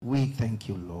thank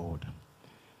you, Lord,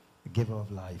 the giver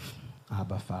of life.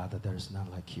 Abba, Father, there is none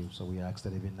like you. So we ask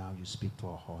that even now you speak to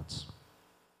our hearts.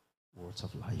 Words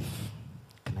of life.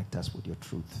 Connect us with your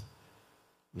truth.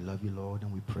 We love you, Lord,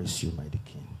 and we praise you, mighty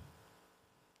King.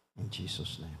 In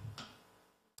Jesus'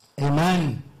 name.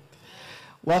 Amen.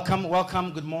 Welcome,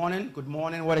 welcome. Good morning. Good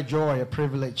morning. What a joy, a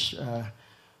privilege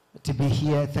to be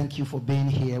here. Thank you for being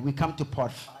here. We come to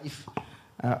part 5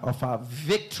 of our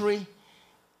Victory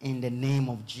in the Name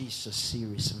of Jesus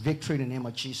series. Victory in the Name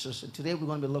of Jesus. And today we're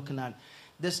going to be looking at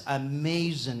this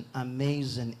amazing,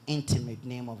 amazing, intimate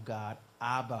name of God,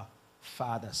 Abba,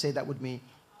 Father. Say that with me.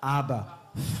 Abba,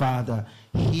 Father.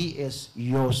 He is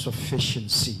your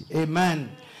sufficiency. Amen.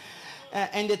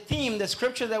 And the theme, the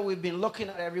scripture that we've been looking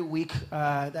at every week,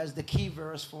 that's the key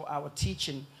verse for our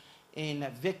teaching in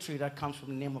victory that comes from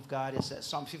the name of God. It's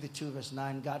Psalm 52 verse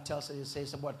 9. God tells us, he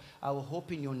says, "What I will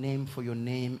hope in your name, for your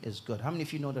name is good." How many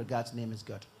of you know that God's name is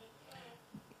good?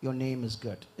 Your name is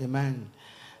good. Amen.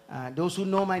 Those who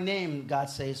know my name, God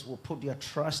says, will put their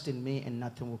trust in me, and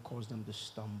nothing will cause them to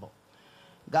stumble.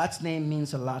 God's name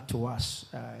means a lot to us.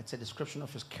 It's a description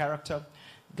of his character.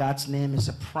 God's name is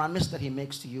a promise that he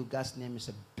makes to you. God's name is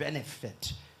a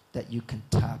benefit that you can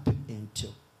tap into.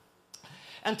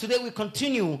 And today we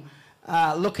continue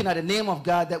looking at the name of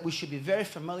God that we should be very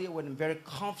familiar with and very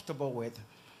comfortable with.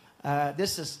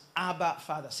 This is Abba,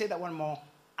 Father. Say that one more.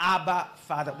 Abba,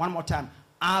 Father. One more time.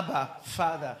 Abba,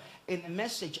 Father. In the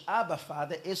message, Abba,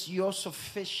 Father, is your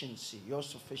sufficiency. Your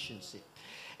sufficiency.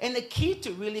 And the key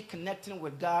to really connecting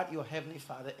with God, your Heavenly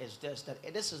Father, is this, that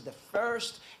this is the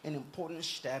first and important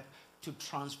step to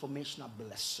transformational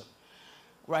blessing.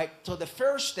 Right? So the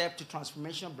first step to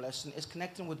transformational blessing is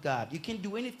connecting with God. You can't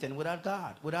do anything without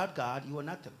God. Without God, you are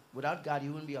nothing. Without God, you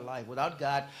wouldn't be alive. Without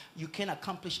God, you can't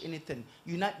accomplish anything.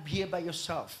 You're not here by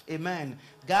yourself. Amen.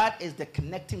 God is the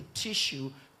connecting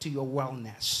tissue to your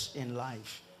wellness in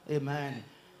life. Amen.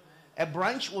 A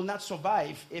branch will not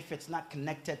survive if it's not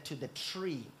connected to the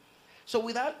tree. So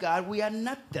without God, we are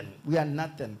nothing. We are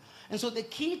nothing. And so the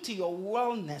key to your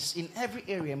wellness in every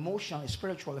area, emotionally,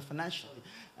 spiritually, financially,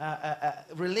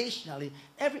 relationally,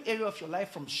 every area of your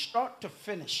life from start to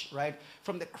finish, right?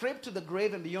 From the crib to the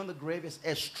grave and beyond the grave is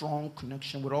a strong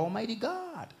connection with Almighty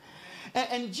God.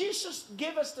 And Jesus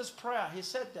gave us this prayer. He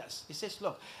said this. He says,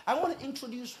 look, I want to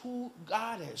introduce who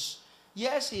God is.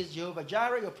 Yes, he is Jehovah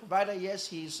Jireh, your provider. Yes,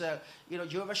 he's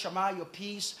Jehovah Shammah, your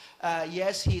peace.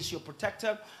 Yes, he's your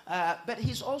protector. But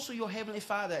he's also your Heavenly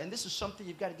Father. And this is something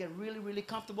you've got to get really, really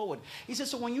comfortable with. He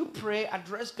says, so when you pray,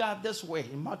 address God this way.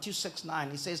 In Matthew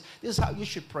 6:9, he says, this is how you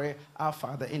should pray. Our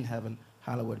Father in heaven,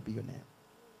 hallowed be your name.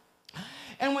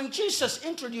 And when Jesus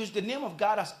introduced the name of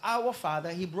God as our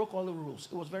Father, he broke all the rules.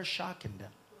 It was very shocking then.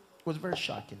 It was very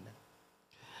shocking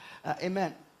then.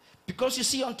 Amen. Because you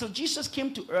see, until Jesus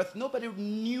came to earth, nobody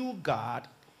knew God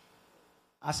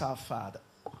as our Father.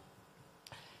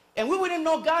 And we wouldn't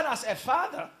know God as a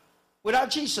Father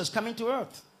without Jesus coming to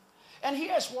earth. And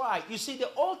here's why. You see,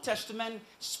 the Old Testament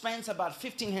spans about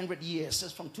 1,500 years.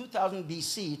 It's from 2000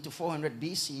 BC to 400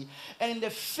 BC. And in the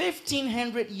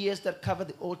 1,500 years that cover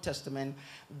the Old Testament,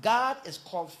 God is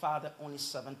called Father only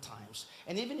 7 times.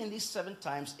 And even in these 7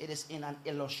 times, it is in an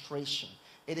illustration.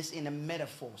 It is in a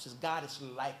metaphor. It says God is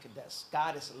like this.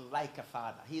 God is like a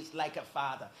father. He is like a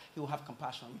father. He will have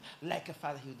compassion on you. Like a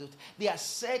father, he will do it. They are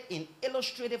said in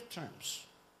illustrative terms.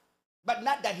 But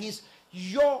not that he's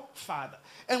your father.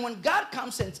 And when God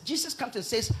comes and Jesus comes and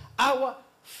says, our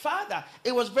Father,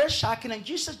 it was very shocking. And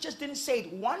Jesus just didn't say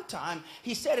it one time.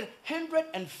 He said it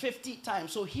 150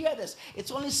 times. So hear this. It's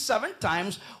only 7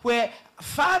 times where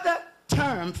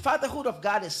fatherhood of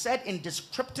God is said in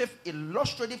descriptive,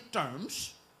 illustrative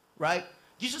terms, right?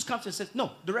 Jesus comes and says,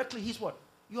 no, directly, he's what?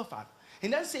 Your Father. He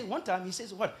doesn't say one time, he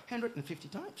says what? 150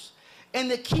 times. And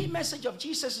the key message of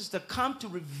Jesus is to come to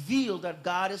reveal that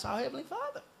God is our Heavenly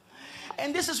Father.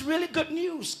 And this is really good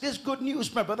news. This good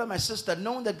news, my brother, my sister,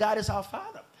 knowing that God is our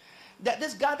Father. That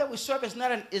this God that we serve is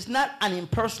not an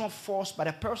impersonal force, but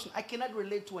a person. I cannot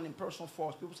relate to an impersonal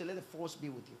force. People say, let the force be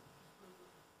with you.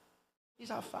 He's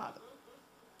our Father.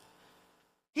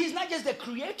 He's not just the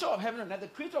creator of heaven and earth. The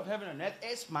creator of heaven and earth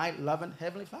is my loving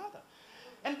Heavenly Father.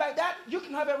 And by that, you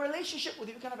can have a relationship with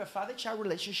him. You can have a father-child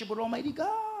relationship with Almighty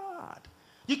God.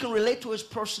 You can relate to his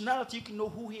personality. You can know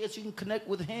who he is. You can connect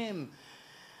with him.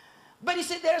 But he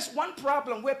said there's one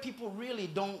problem where people really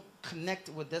don't connect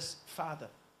with this Father.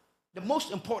 The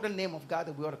most important name of God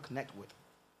that we ought to connect with.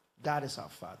 God is our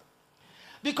Father.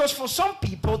 Because for some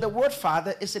people, the word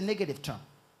Father is a negative term.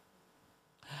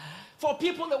 For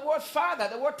people, the word Father,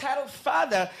 the word titled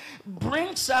Father,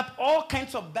 brings up all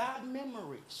kinds of bad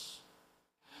memories.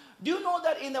 Do you know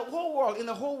that in the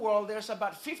whole world, there's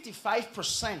about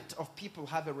 55% of people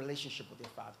have a relationship with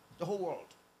their father? The whole world.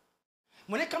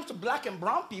 When it comes to black and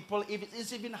brown people,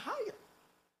 it's even higher.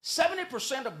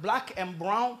 70% of black and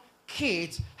brown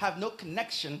kids have no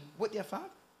connection with their father.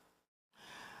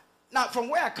 Now, from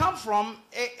where I come from,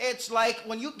 it's like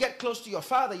when you get close to your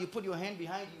father, you put your hand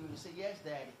behind you and you say, yes,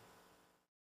 daddy.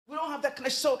 We don't have that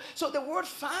connection. So the word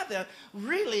father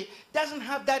really doesn't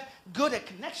have that good a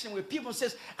connection with people. It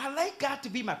says, I like God to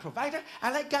be my provider.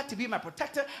 I like God to be my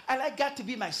protector. I like God to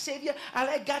be my savior. I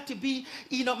like God to be,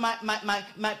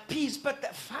 my peace. But the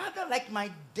father, like my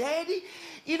daddy,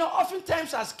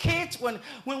 oftentimes as kids, when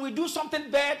we do something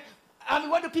bad,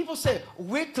 what do people say?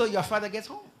 Wait till your father gets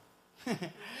home.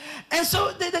 And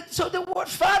so the word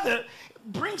father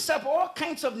brings up all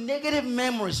kinds of negative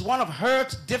memories, one of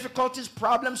hurt, difficulties,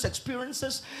 problems,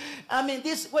 experiences.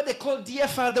 This what they call dear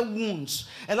father wounds.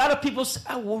 A lot of people say,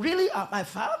 oh, really? My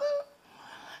father?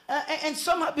 And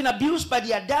some have been abused by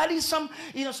their daddies. Some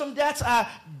dads are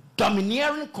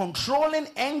domineering, controlling,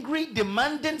 angry,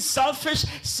 demanding, selfish,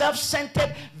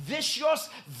 self-centered,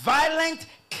 vicious, violent,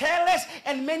 careless,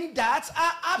 and many dads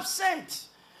are absent.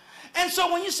 And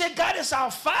so when you say God is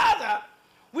our father,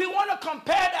 we want to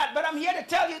compare that, but I'm here to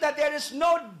tell you that there is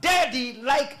no daddy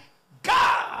like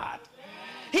God.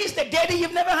 He's the daddy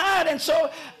you've never had. And so,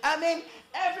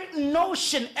 every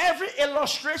notion, every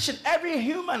illustration, every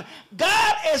human,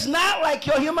 God is not like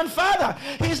your human father.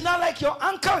 He's not like your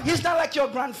uncle. He's not like your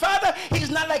grandfather. He's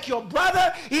not like your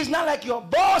brother. He's not like your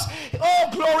boss. Oh,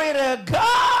 glory to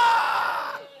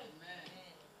God.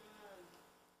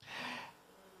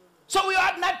 So we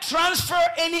ought not transfer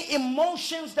any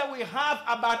emotions that we have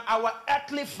about our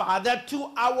earthly father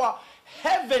to our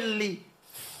heavenly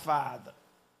father.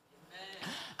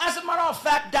 Amen. As a matter of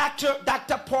fact,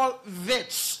 Dr. Paul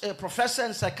Vitz, a professor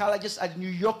and psychologist at New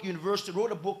York University,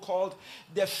 wrote a book called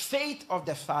The Fate of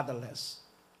the Fatherless.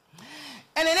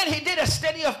 And in it, he did a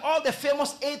study of all the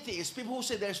famous atheists, people who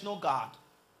say there's no God.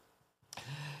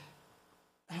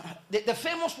 The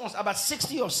famous ones, about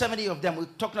 60 or 70 of them, we're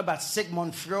talking about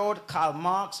Sigmund Freud, Karl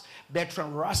Marx,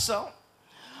 Bertrand Russell,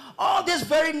 all these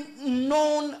very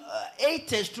known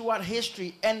atheists throughout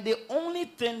history, and the only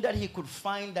thing that he could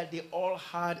find that they all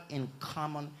had in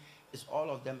common is all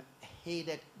of them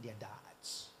hated their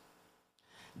dads.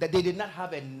 That they did not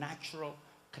have a natural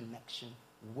connection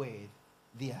with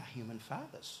their human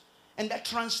fathers. And that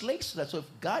translates to that. So if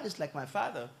God is like my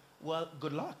father, well,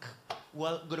 good luck.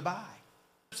 Well, goodbye.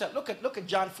 So look at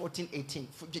John 14:18.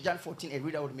 John 14:8.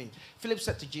 Read that with me. Philip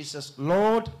said to Jesus,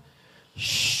 Lord,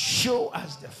 show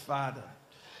us the Father,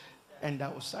 and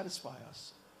that will satisfy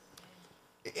us.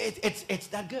 It's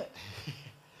that good.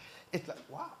 It's like,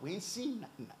 wow, we ain't seen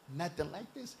nothing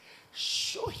like this.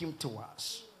 Show him to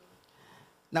us.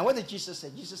 Now, what did Jesus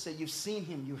say? Jesus said, you've seen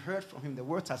him, you heard from him. The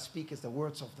words I speak is the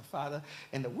words of the Father,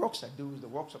 and the works I do is the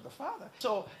works of the Father.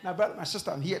 So, my brother, my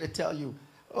sister, I'm here to tell you,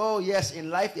 oh, yes, in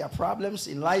life there are problems.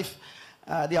 In life,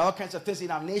 there are all kinds of things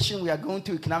in our nation. We are going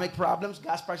through economic problems.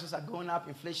 Gas prices are going up.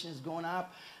 Inflation is going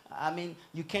up.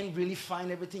 You can't really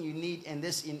find everything you need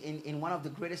in one of the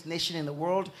greatest nations in the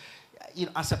world.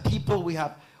 As a people, we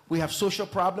have social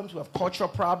problems. We have cultural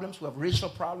problems. We have racial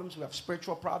problems. We have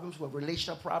spiritual problems. We have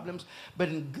relational problems. But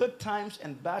in good times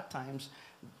and bad times,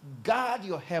 God,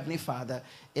 your heavenly Father,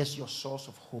 is your source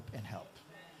of hope and help.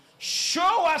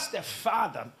 Show us the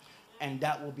Father, and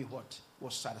that will be what will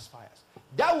satisfy us.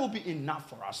 That will be enough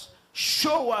for us.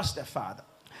 Show us the Father.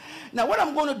 Now, what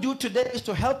I'm going to do today is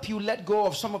to help you let go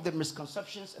of some of the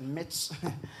misconceptions and myths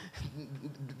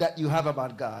that you have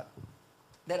about God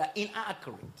that are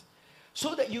inaccurate,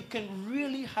 so that you can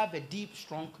really have a deep,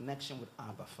 strong connection with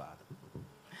Abba Father.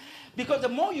 Because the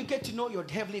more you get to know your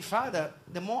heavenly Father,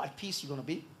 the more at peace you're going to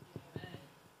be.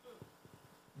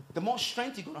 The more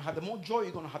strength you're going to have, the more joy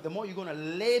you're going to have, the more you're going to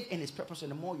live in his purpose,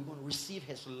 and the more you're going to receive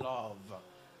his love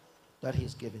that he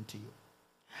has given to you.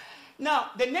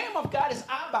 Now, the name of God is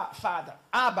Abba Father.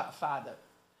 Abba Father.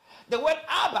 The word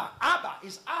Abba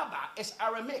is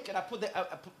Aramaic, and I put it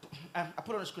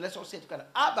on the screen. Let's all say it together.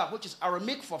 Abba, which is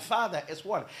Aramaic for father, is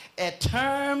what? A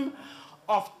term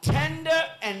of tender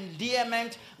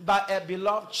endearment by a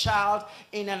beloved child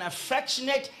in an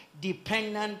affectionate,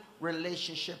 dependent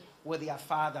relationship with their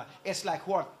father. It's like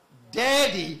what?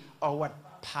 Daddy or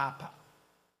what? Papa.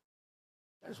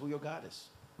 That is who your God is.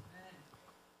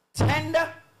 Tender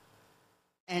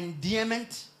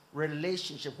endearment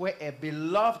relationship where a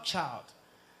beloved child,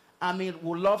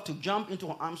 will love to jump into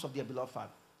the arms of their beloved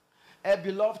father. A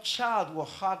beloved child will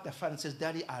hug the father and says,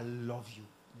 Daddy, I love you.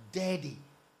 Daddy,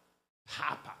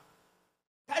 Papa.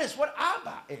 That is what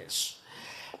Abba is.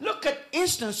 Look at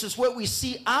instances where we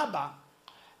see Abba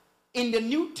in the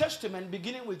New Testament,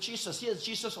 beginning with Jesus. Here's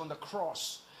Jesus on the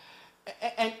cross.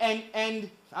 And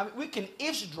I mean, we can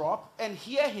eavesdrop and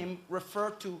hear him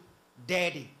refer to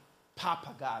Daddy,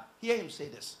 Papa God. Hear him say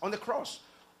this on the cross.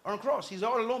 On the cross, he's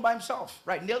all alone by himself,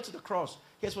 right? Nailed to the cross.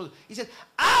 Here's what he said,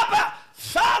 Abba,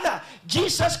 Father.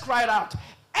 Jesus cried out,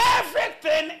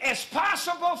 everything is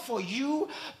possible for you.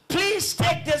 Please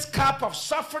take this cup of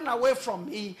suffering away from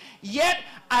me. Yet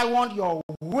I want your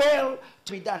will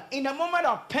to be done. In a moment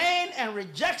of pain and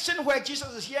rejection where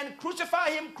Jesus is hearing, crucify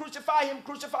him, crucify him,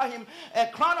 crucify him, a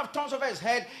crown of thorns over his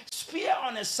head, spear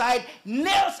on his side,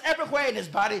 nails everywhere in his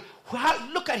body.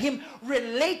 Look at him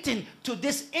relating to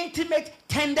this intimate,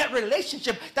 tender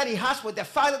relationship that he has with the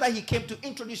Father that he came to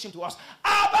introduce him to us.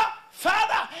 Abba,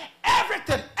 Father,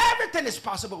 everything is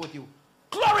possible with you.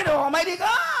 Glory to Almighty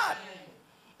God.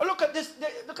 Oh, look at this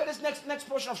next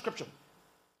portion of scripture.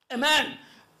 Amen.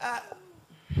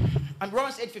 And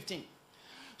Romans 8:15.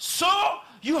 So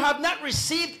you have not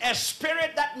received a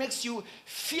spirit that makes you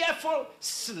fearful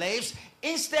slaves.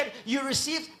 Instead, you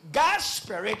received God's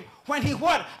spirit when he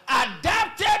what?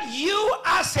 Adopted you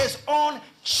as his own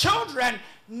children.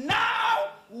 Now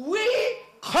we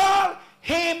call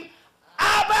him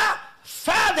Abba,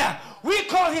 Father. We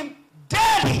call him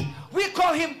Daddy. We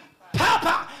call him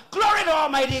Papa. Glory to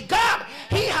Almighty God.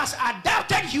 He has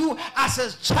adopted you as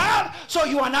his child, so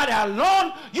you are not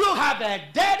alone. You have a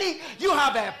daddy. You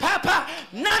have a papa.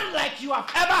 None like you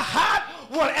have ever had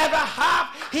will ever have.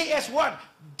 He is what?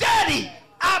 Daddy,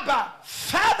 Abba,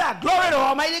 Father. Glory to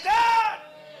Almighty God.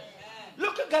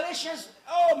 Look at Galatians.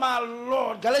 Oh my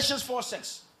Lord. Galatians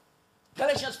 4:6.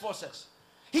 Galatians 4:6.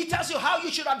 He tells you how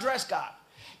you should address God.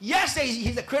 Yes,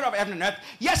 he's the creator of heaven and earth.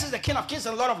 Yes, he's the King of kings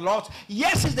and Lord of lords.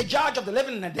 Yes, he's the judge of the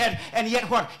living and the dead. And yet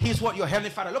what? He's what? Your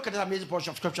heavenly Father. Look at this amazing portion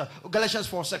of scripture. Galatians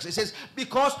 4:6. It says,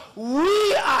 because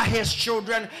we are his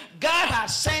children, God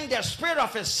has sent the spirit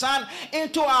of his son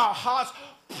into our hearts,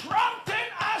 prompting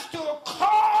us to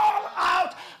call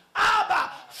out, Abba,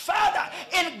 Father.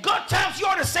 In good times, you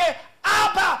ought to say,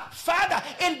 Abba, Father.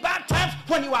 In bad times,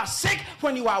 when you are sick,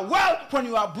 when you are well, when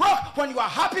you are broke, when you are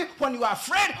happy, when you are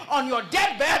afraid, on your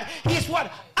deathbed, he's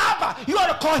what? Abba. You ought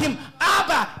to call him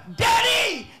Abba.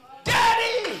 Daddy,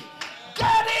 Daddy,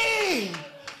 Daddy.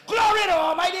 Glory to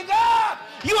Almighty God.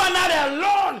 You are not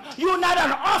alone. You're not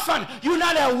an orphan. You're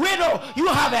not a widow. You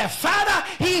have a father.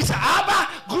 He's Abba.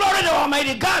 Glory to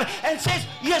Almighty God. And says,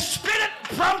 your spirit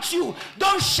prompts you.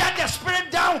 Don't shut the spirit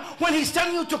down when he's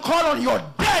telling you to call on your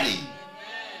daddy. Amen.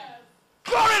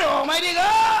 Glory to Almighty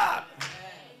God. Amen.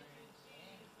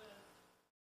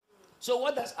 So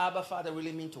what does Abba Father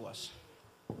really mean to us?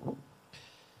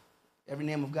 Every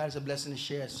name of God is a blessing it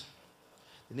shares.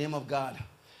 The name of God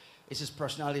is his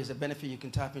personality, is a benefit you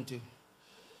can tap into.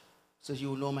 So you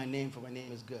will know my name, for my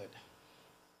name is good.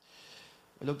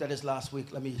 We looked at this last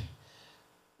week. Let me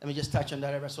just touch on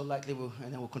that ever so lightly,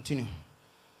 and then we'll continue.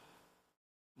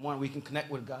 One, we can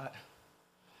connect with God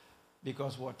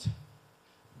because what?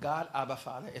 God, Abba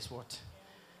Father, is what?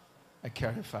 A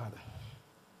caring Father.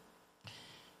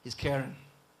 He's caring.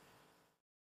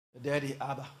 The Daddy,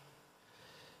 Abba,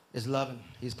 is loving.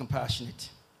 He's compassionate.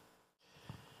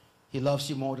 He loves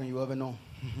you more than you ever know.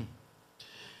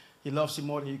 He loves you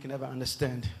more than you can ever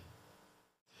understand.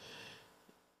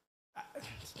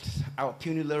 Our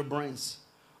puny little brains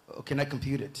cannot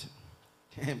compute it.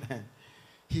 Amen.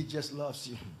 He just loves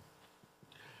you.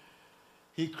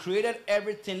 He created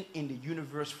everything in the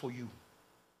universe for you.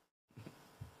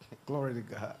 Glory to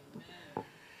God.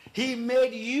 He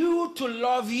made you to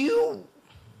love you.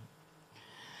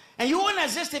 And you wouldn't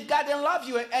exist if God didn't love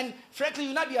you. And frankly,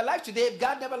 you'd not be alive today if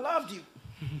God never loved you.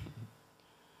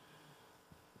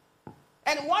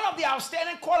 And one of the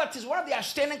outstanding qualities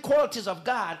of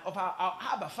God, of our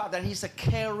Abba Father, he's a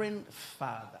caring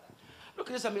Father. Look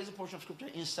at this amazing portion of scripture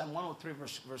in Psalm 103,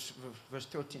 verse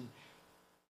 13.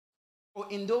 Oh,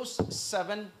 in those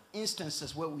 7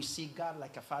 instances where we see God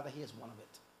like a father, here's one of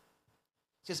it.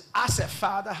 It says, as a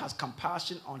father has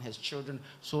compassion on his children,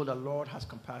 so the Lord has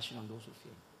compassion on those who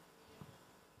fear him.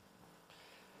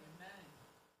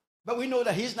 But we know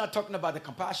that he's not talking about the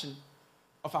compassion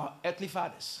of our earthly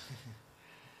fathers.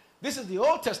 This is the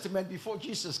Old Testament before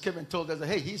Jesus came and told us that,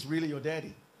 hey, he's really your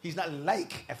daddy. He's not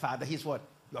like a father. He's what?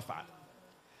 Your father.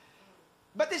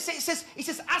 But it says,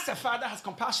 as a father has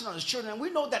compassion on his children. And we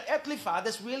know that earthly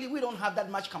fathers, really, we don't have that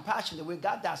much compassion the way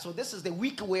God does. So this is the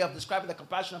weak way of describing the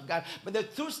compassion of God. But the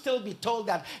truth still be told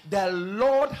that the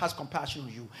Lord has compassion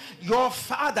on you. Your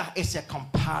father is a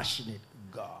compassionate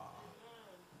God.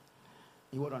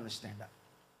 You would understand that.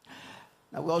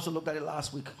 Now, we also looked at it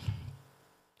last week.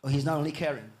 Oh, he's not only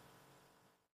caring,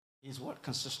 He's what?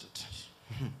 Consistent.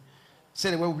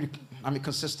 Say the word,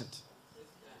 consistent.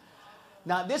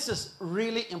 Now, this is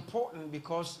really important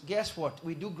because guess what?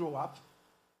 We do grow up,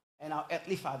 and our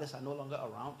earthly fathers are no longer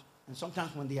around. And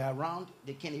sometimes when they are around,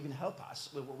 they can't even help us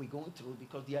with what we're going through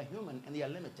because they are human and they are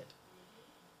limited.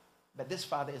 But this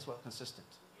father is well consistent.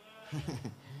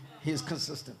 He is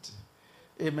consistent.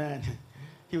 Amen.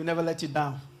 He will never let you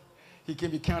down. He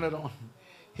can be counted on.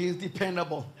 He is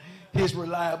dependable. He is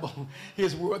reliable. He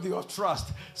is worthy of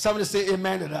trust. Somebody say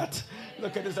amen to that.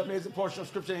 Look at this amazing portion of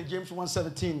scripture in James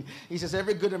 1:17. He says,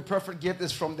 every good and perfect gift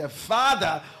is from the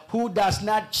Father who does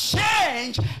not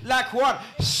change like what?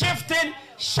 Shifting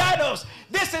shadows.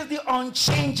 This is the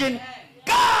unchanging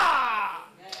God.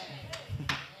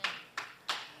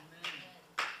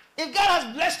 If God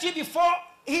has blessed you before,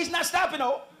 he's not stopping.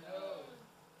 Oh.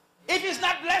 If he's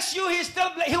not blessed you, he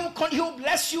will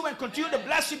bless you and continue to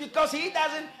bless you because he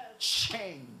doesn't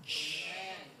change.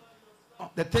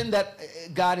 The thing that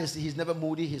God is, he's never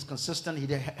moody, he's consistent, he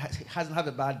hasn't had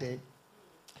a bad day,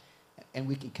 and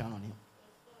we can count on him.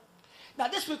 Now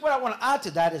this week what I want to add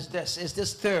to that is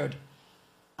this third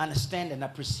understanding,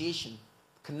 appreciation,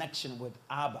 connection with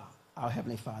Abba, our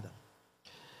Heavenly Father.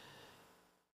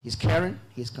 He's caring,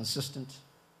 he's consistent,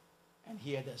 and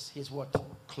hear this, he's what?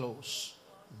 Close.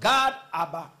 God,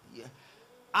 Abba,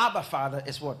 Abba Father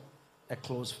is what? A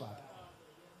close Father.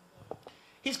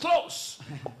 He's close.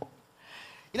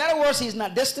 In other words, he's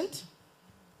not distant.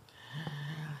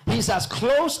 He's as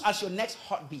close as your next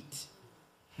heartbeat.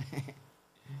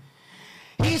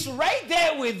 He's right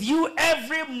there with you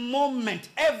every moment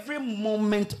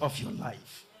of your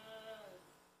life.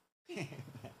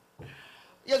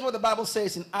 Here's what the Bible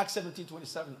says in Acts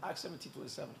 17:27. Acts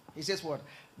 17:27. He says what?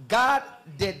 God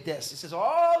did this. He says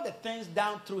all the things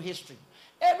down through history.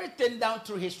 Everything down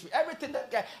through history. Everything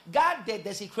that God did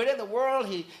this. He created the world.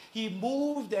 He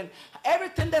moved and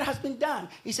everything that has been done.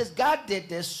 He says God did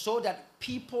this so that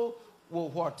people will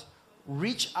what?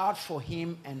 Reach out for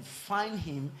him and find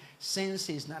him since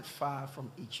he's not far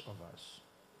from each of us.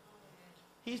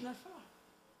 He's not far.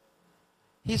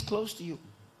 He's close to you.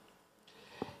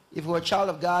 If you're a child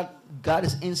of God, God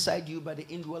is inside you by the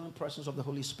indwelling presence of the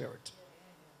Holy Spirit.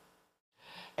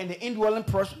 And the indwelling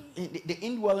person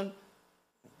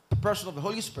of the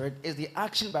Holy Spirit is the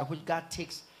action by which God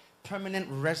takes permanent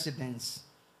residence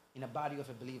in the body of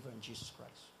a believer in Jesus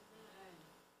Christ.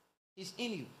 He's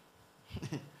in you.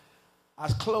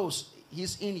 As close,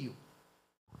 he's in you.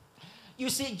 You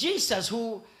see, Jesus,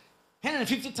 who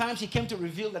 150 times he came to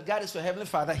reveal that God is your Heavenly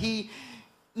Father, he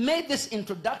made this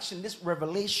introduction, this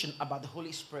revelation about the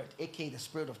Holy Spirit, aka the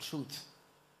Spirit of truth.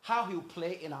 How he will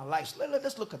play in our lives.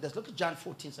 Let's look at this. Look at John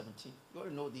 14:17. You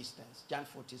already know these things. John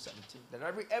 14:17. That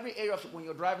every area of when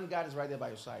you're driving, God is right there by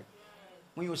your side.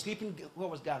 When you were sleeping, where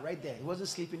was God? Right there. He wasn't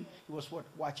sleeping. He was what?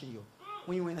 Watching you.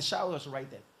 When you were in the shower, he was right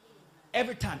there.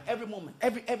 Every time, every moment,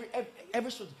 every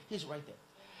he's right there.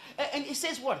 And it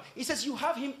says what? It says you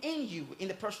have him in you in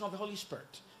the person of the Holy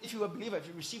Spirit. If you're a believer, if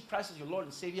you receive Christ as your Lord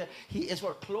and Savior, he is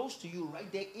what? Close to you,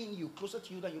 right there in you, closer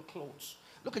to you than your clothes.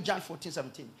 Look at John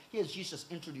 14:17. Here's Jesus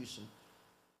introducing,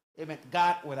 amen,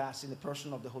 God with us in the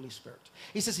person of the Holy Spirit.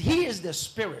 He says, he is the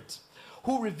Spirit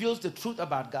who reveals the truth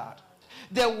about God.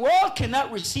 The world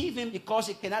cannot receive him because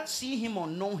it cannot see him or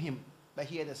know him. But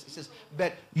hear this. He says,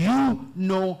 but you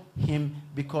know him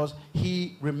because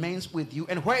he remains with you.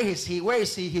 And where is he? Where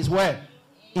is he? He's where?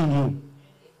 In you.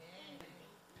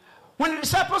 When the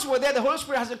disciples were there, the Holy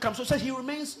Spirit hasn't come. So it says he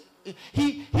remains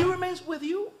with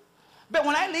you. But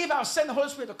when I leave, I'll send the Holy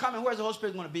Spirit to come. And where's the Holy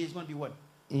Spirit going to be? He's going to be what?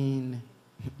 In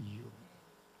you.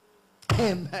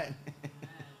 Amen.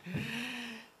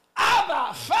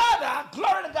 Abba, Father,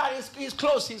 glory to God. He's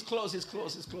close. He's close. He's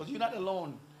close. He's close. You're not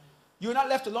alone. You're not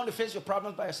left alone to face your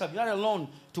problems by yourself. You're not alone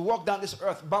to walk down this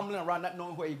earth, bumbling around, not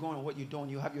knowing where you're going or what you're doing.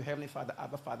 You have your Heavenly Father,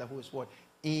 Abba Father, who is what?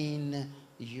 In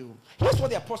you. Here's what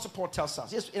the Apostle Paul tells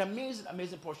us. Here's an amazing,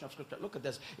 amazing portion of Scripture. Look at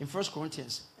this. In 1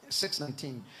 Corinthians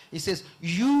 6:19, he says,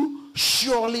 you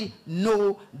surely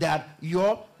know that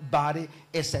your body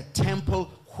is a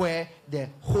temple where the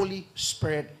Holy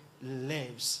Spirit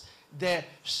lives. The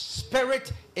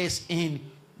Spirit is in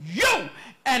you,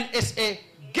 and it's a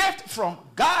gift from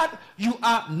God. You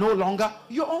are no longer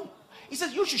your own. He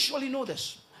says you should surely know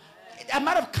this. A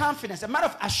matter of confidence, a matter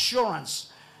of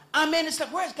assurance. I mean, it's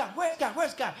like, where's God? Where's God?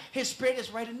 Where's God? His Spirit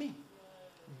is right in me.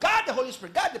 God, the Holy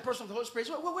Spirit, God, the person of the Holy Spirit.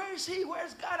 Well, where is he?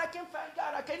 Where's God? I can't find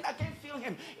God. I can't feel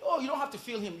him. Oh, you don't have to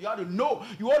feel him. You ought to know.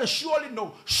 You ought to surely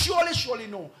know. Surely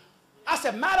know. As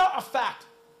a matter of fact,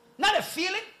 not a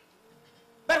feeling,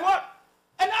 but what?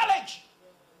 A knowledge,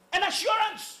 an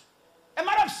assurance. A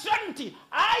matter of certainty.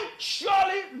 I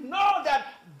surely know that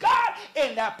God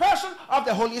in the person of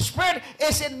the Holy Spirit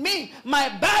is in me. My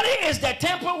body is the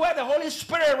temple where the Holy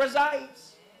Spirit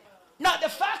resides. Now the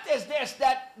fact is this,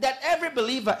 that every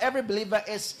believer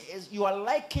is you are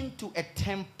likened to a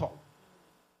temple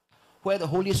where the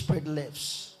Holy Spirit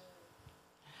lives.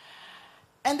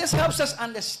 And this helps us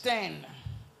understand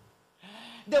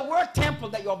the word temple,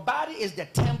 that your body is the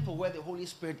temple where the Holy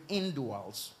Spirit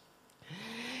indwells,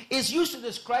 is used to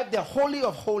describe the Holy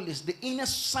of Holies, the inner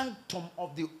sanctum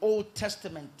of the Old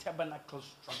Testament tabernacle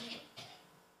structure.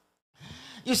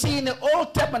 You see, in the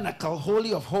Old Tabernacle,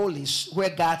 Holy of Holies, where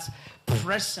God's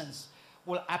presence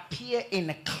will appear in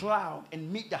a cloud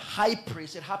and meet the high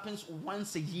priest, it happens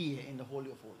once a year in the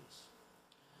Holy of Holies.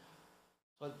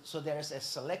 So there is a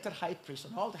selected high priest,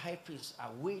 and all the high priests are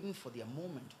waiting for their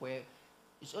moment where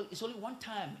it's only one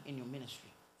time in your ministry,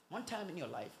 one time in your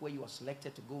life where you are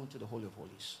selected to go into the Holy of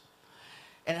Holies.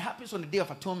 And it happens on the Day of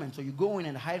Atonement. So you go in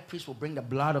and the high priest will bring the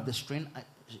blood of the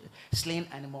slain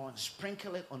animal and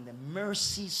sprinkle it on the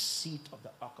mercy seat of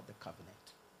the Ark of the Covenant.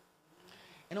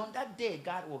 And on that day,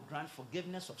 God will grant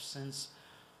forgiveness of sins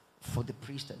for the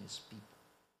priest and his people.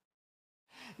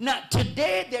 Now,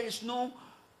 today there is no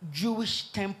Jewish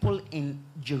temple in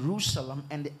Jerusalem,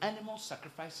 and the animal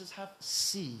sacrifices have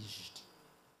ceased.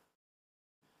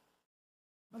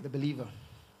 But the believer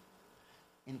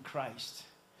in Christ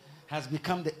has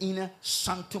become the inner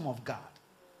sanctum of God,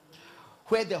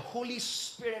 where the Holy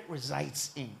Spirit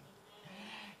resides in.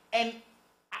 And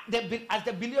as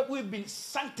the believer, we've been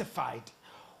sanctified.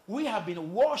 We have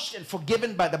been washed and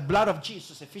forgiven by the blood of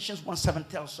Jesus. Ephesians 1:7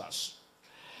 tells us.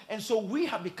 And so we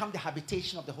have become the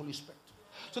habitation of the Holy Spirit.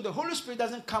 So the Holy Spirit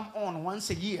doesn't come on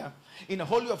once a year in the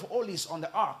Holy of Holies on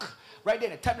the ark, right there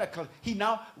in the tabernacle. He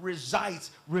now resides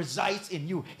in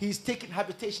you. He's taken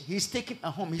habitation. He's taken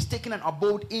a home. He's taken an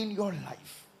abode in your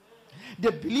life.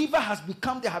 The believer has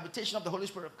become the habitation of the Holy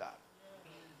Spirit of God.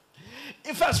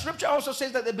 In fact, Scripture also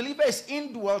says that the believer is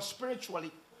indwelled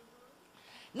spiritually,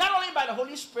 not only by the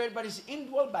Holy Spirit, but is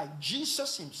indwelled by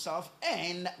Jesus himself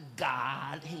and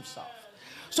God himself.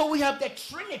 So we have the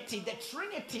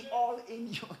Trinity all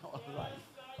in your life.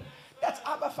 That's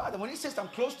Abba Father. When he says, I'm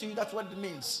close to you, that's what it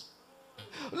means.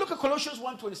 Look at Colossians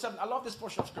 1:27. I love this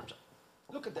portion of Scripture.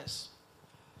 Look at this.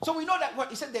 So we know that what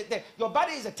he said, that your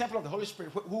body is a temple of the Holy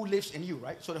Spirit who lives in you,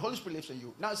 right? So the Holy Spirit lives in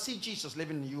you. Now see Jesus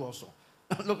living in you also.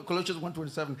 Look at Colossians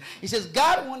 1:27. He says,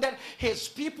 God wanted his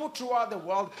people throughout the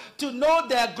world to know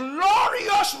the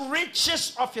glorious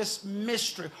riches of his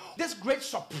mystery. This great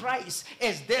surprise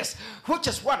is this, which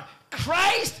is what?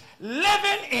 Christ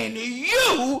living in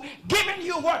you, giving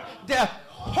you what? The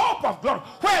hope of glory.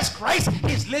 Where's Christ?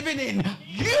 He's living in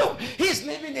you. He's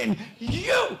living in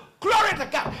you. Glory to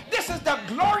God. This is the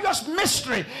glorious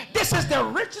mystery. This is the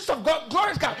riches of God.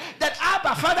 Glory to God. That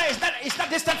Abba Father is not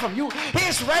distant from you. He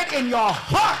is right in your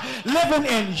heart, living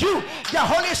in you. The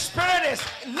Holy Spirit is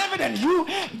living in you.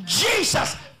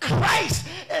 Jesus Christ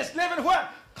is living where?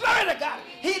 Glory to God.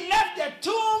 He left the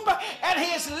tomb and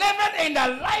he is living in the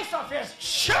life of his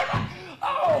children.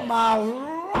 Oh my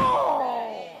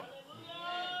Lord.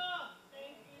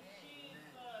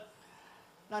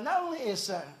 Now not only is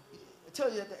I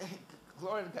tell you,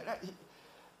 glory to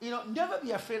God. Never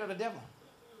be afraid of the devil.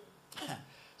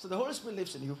 So the Holy Spirit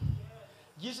lives in you.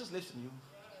 Jesus lives in you.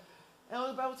 And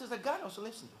the Bible says that God also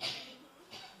lives in you.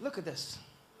 Look at this.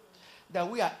 That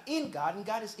we are in God and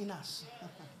God is in us.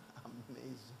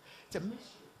 Amazing. It's a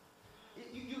mystery.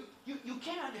 You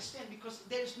can't understand because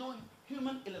there is no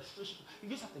human illustration. You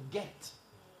just have to get it.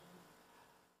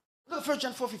 Look at 1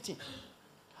 John 4:15.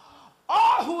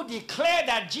 All who declare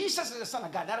that Jesus is the Son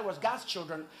of God, in other words, God's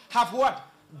children, have what?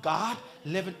 God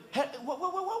living.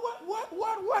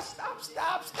 What? Stop.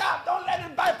 Don't let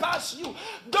it bypass you.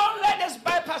 Don't let this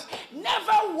bypass.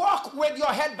 Never walk with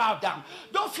your head bowed down.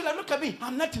 Don't feel like, look at me.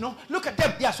 I'm not, look at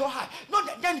them. They are so high. No,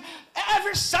 then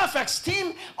every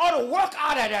self-esteem ought to walk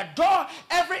out of the door.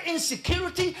 Every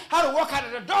insecurity ought to walk out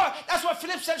of the door. That's what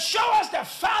Philip said. Show us the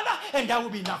Father, and that will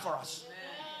be enough for us.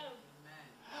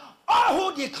 All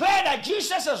who declare that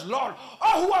Jesus is Lord,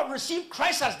 all who have received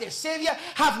Christ as their Savior,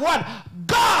 have what?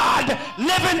 God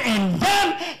living in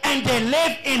them, and they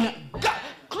live in God.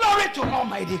 Glory to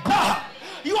Almighty God.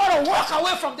 You ought to walk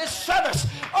away from this service,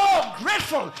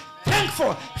 grateful,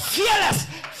 thankful, fearless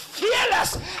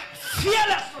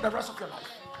for the rest of your life.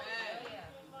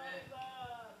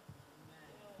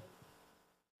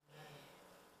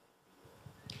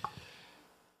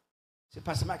 Say,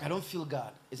 Pastor Mike, I don't feel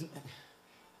God.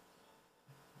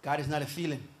 God is not a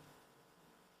feeling.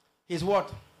 He's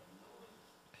what?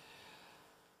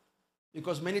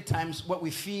 Because many times what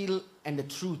we feel and the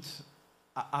truth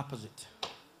are opposite.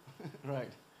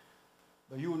 Right.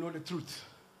 But you will know the truth.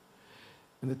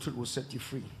 And the truth will set you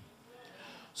free.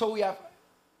 So we have,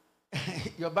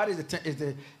 your body is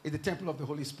the temple of the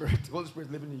Holy Spirit. The Holy Spirit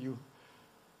is living in you.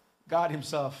 God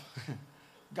himself,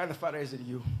 God the Father is in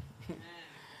you.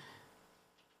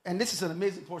 And this is an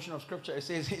amazing portion of scripture. It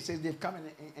says they've come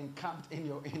and camped in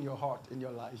your heart, in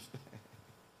your life.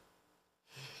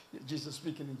 Jesus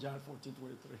speaking in John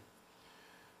 14:23.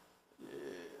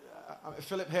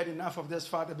 Philip had enough of this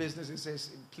father business. He says,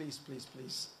 please, please,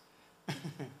 please.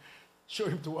 Show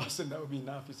him to us and that will be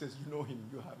enough. He says, you know him,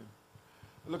 you have him.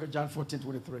 Look at John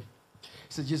 14:23. He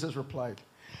said, Jesus replied,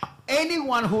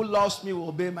 anyone who loves me will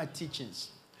obey my teachings.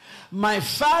 My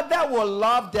Father will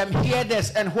love them. Hear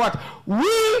this. And what?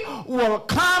 We will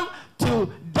come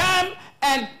to them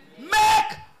and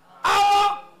make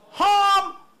our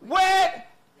home with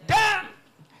them.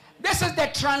 This is the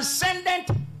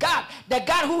transcendent God. The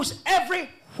God who's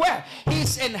everywhere.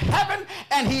 He's in heaven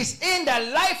and he's in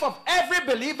the life of every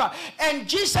believer. And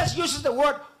Jesus uses the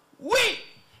word we.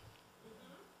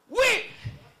 We.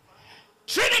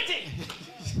 Trinity.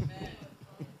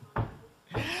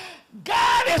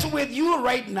 God is with you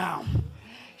right now.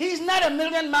 He's not a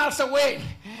million miles away.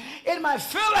 It might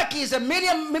feel like he's a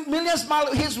millions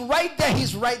miles. He's right there.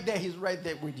 He's right there. He's right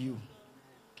there with you.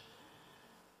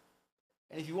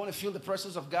 And if you want to feel the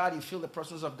presence of God, you feel the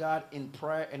presence of God in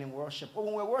prayer and in worship. Oh,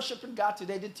 when we're worshiping God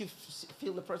today, didn't you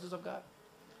feel the presence of God?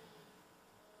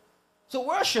 So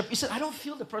worship, he said, I don't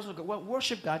feel the presence of God. Well,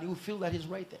 worship God, you will feel that he's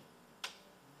right there.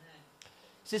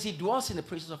 He says he dwells in the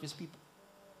praises of his people.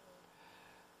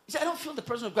 He said, I don't feel the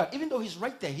presence of God. Even though he's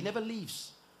right there, he never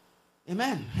leaves.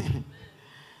 Amen.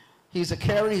 He's a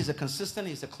caring, he's a consistent,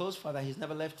 he's a close father. He's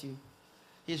never left you.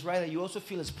 He's right there. You also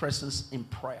feel his presence in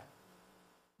prayer.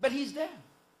 But he's there.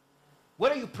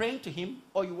 Whether you're praying to him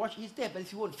or you watch, he's there. But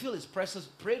if you want to feel his presence,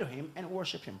 pray to him and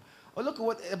worship him. Or look at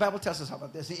what the Bible tells us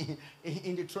about this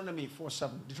in Deuteronomy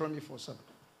 4:7. Deuteronomy 4:7.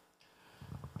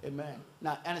 Amen.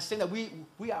 Now, understand that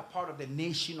we are part of the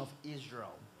nation of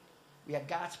Israel. We are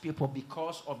God's people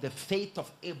because of the faith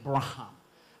of Abraham.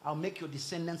 I'll make your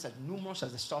descendants as numerous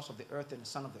as the stars of the earth and the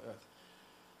sun of the earth.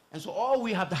 And so all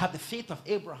we have to have the faith of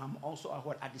Abraham also are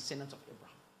what are descendants of Abraham.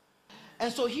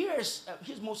 And so here's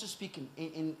Moses speaking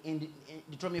in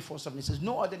Deuteronomy 4:7. He says,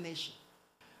 no other nation,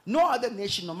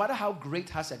 no matter how great,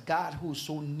 has a God who is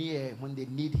so near when they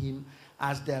need him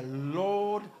as the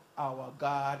Lord our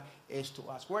God is to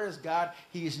us. Where is God?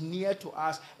 He is near to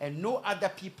us, and no other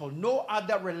people, no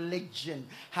other religion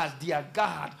has their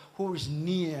God who is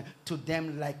near to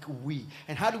them like we.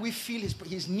 And how do we feel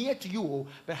he's near to you,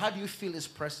 but how do you feel his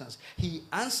presence? He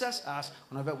answers us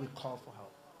whenever we call for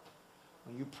help.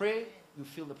 When you pray, you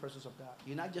feel the presence of God.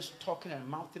 You're not just talking and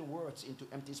mouthing words into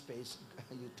empty space.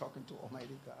 You're talking to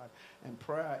Almighty God. And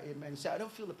prayer, amen. You say, I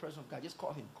don't feel the presence of God. Just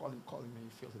call him, and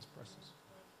you feel his presence.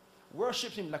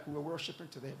 Worship him like we were worshiping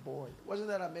today. Boy, wasn't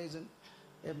that amazing?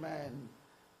 Amen.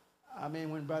 I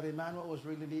mean, when Brother Emmanuel was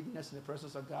really leading us in the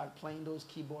presence of God, playing those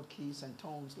keyboard keys and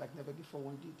tones like never before,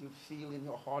 when did you feel in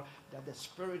your heart that the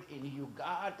Spirit in you,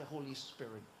 God, the Holy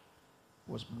Spirit,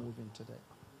 was moving today?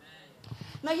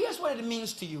 Now, here's what it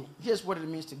means to you. Here's what it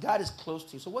means to you. God is close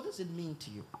to you. So what does it mean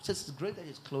to you? It says it's great that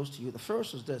he's close to you. The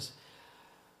first is this.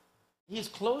 He's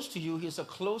close to you. He's a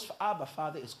close Abba.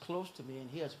 Father is close to me. And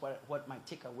here's what my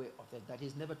takeaway of that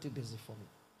he's never too busy for me.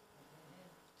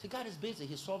 See, God is busy.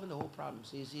 He's solving the whole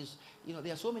problems. He's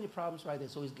there are so many problems right there.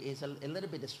 So he's a little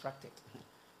bit distracted.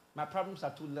 My problems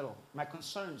are too little. My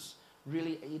concerns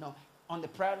really, on the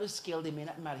priority scale, they may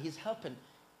not matter. He's helping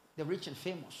the rich and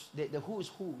famous, the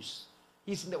who's.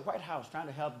 He's in the White House trying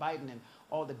to help Biden and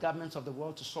all the governments of the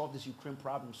world to solve this Ukraine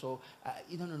problem. So,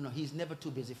 no. He's never too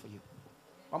busy for you.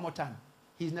 One more time.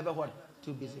 He's never what?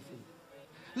 Too busy for you.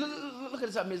 Look at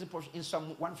this amazing portion in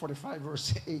Psalm 145,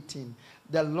 verse 18.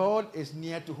 The Lord is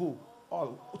near to who?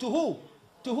 All. To who?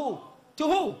 To who? To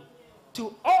who?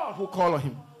 To all who call on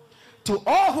him. To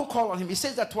all who call on him. He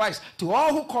says that twice. To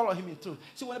all who call on him in truth.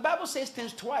 See, when the Bible says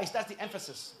things twice, that's the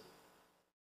emphasis.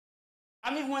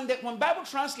 I mean, when Bible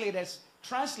translators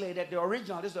translated the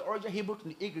original, this is the original Hebrew to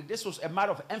the Greek, this was a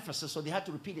matter of emphasis, so they had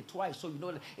to repeat it twice, so you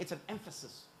know that it's an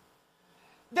emphasis.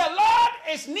 The Lord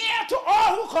is near to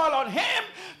all who call on him,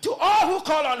 to all who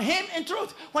call on him in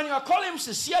truth. When you are calling him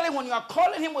sincerely, when you are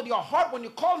calling him with your heart, when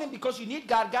you call him because you need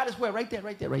God, God is where? Right there.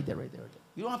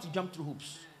 You don't have to jump through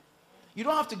hoops. You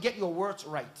don't have to get your words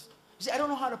right. You say, I don't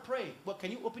know how to pray. Well,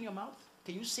 can you open your mouth?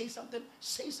 Can you say something?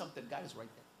 Say something. God is right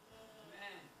there.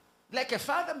 Like a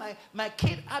father, my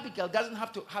kid Abigail doesn't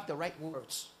have to have the right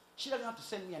words. She doesn't have to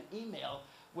send me an email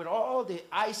with all the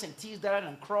I's and T's that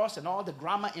are crossed and all the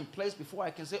grammar in place before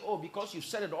I can say, oh, because you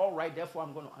said it all right, therefore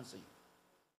I'm going to answer you.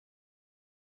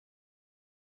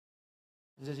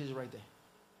 He says he's right there.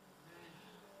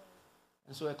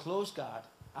 And so a close God,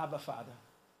 Abba Father,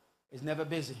 is never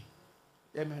busy.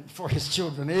 Amen. For his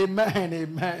children. Amen,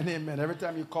 amen, amen. Every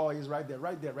time you call, he's right there,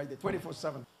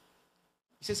 24/7.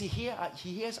 He says he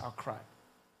hears our cry.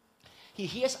 He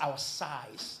hears our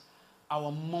sighs,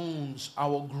 our moans,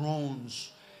 our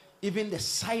groans, even the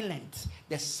silent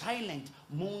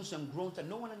moans and groans that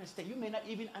no one understands. You may not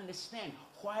even understand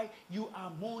why you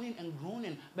are moaning and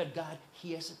groaning, but God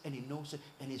hears it and he knows it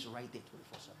and he's right there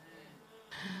 24/7.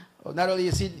 Oh, not only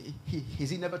is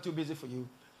he never too busy for you,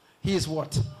 he is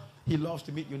what? He loves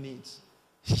to meet your needs.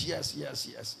 Yes.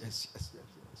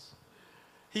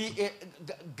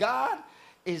 God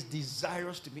is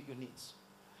desirous to meet your needs.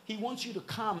 He wants you to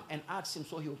come and ask him,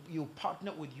 so he'll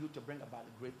partner with you to bring about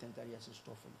the great things that he has in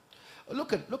store for you.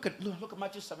 Look at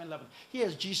Matthew 7:11.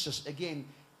 Here's Jesus again,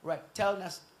 right, telling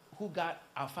us who God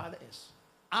our Father is.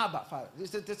 Abba, Father.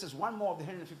 This is one more of the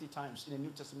 150 times in the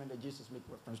New Testament that Jesus makes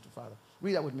reference to Father.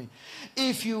 Read that with me.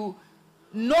 If you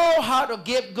know how to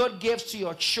give good gifts to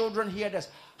your children, hear this.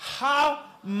 How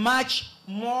much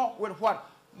more will what?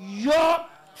 Your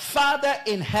Father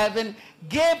in heaven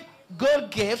give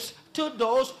good gifts to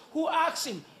those who ask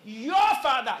him. Your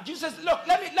Father. Jesus says, look,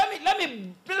 let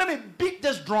me beat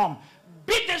this drum.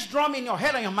 Beat this drum in your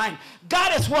head and your mind.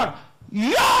 God is what?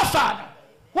 Your Father.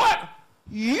 What?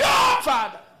 Your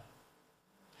Father.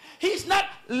 He's not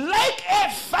like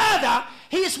a father.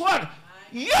 He's what?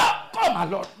 Oh my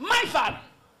Lord, my Father.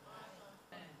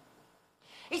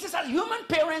 He says, as human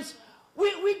parents,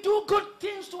 we do good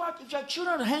things to our, if your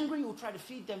children are hungry, you try to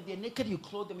feed them. If they're naked, you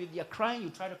clothe them. If they're crying, you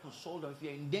try to console them. If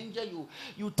they're in danger,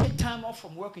 you take time off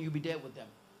from work and you be there with them.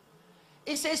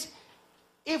 It says,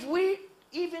 if we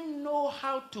even know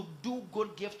how to do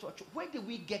good gifts to our children, where did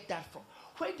we get that from?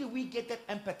 Where did we get that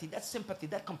empathy, that sympathy,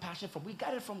 that compassion from? We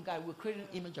got it from God. We're creating an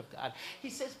image of God. He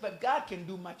says, but God can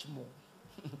do much more.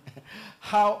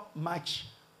 How much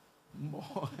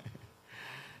more?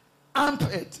 Amp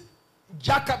it.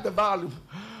 Jack up the volume.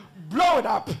 Blow it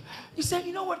up. He said,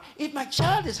 you know what? If my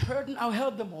child is hurting, I'll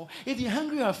help them more. If they're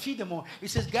hungry, I'll feed them more. He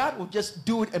says, God will just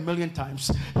do it 1,000,000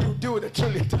 times. He'll do it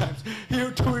 1,000,000,000 times.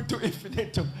 He'll do it to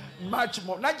infinitum. Much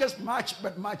more. Not just much,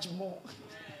 but much more.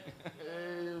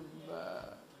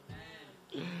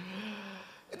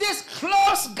 This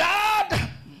close God,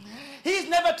 he's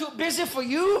never too busy for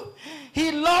you.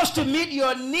 He loves to meet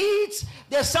your needs.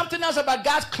 There's something else about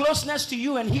God's closeness to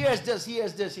you, and here's this.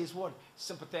 He's what?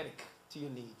 Sympathetic to your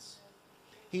needs.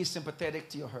 He's sympathetic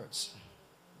to your hurts.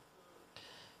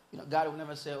 You know, God will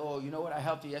never say, oh, you know what, I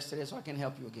helped you yesterday, so I can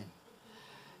help you again.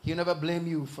 He'll never blame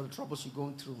you for the troubles you're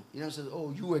going through. He never says,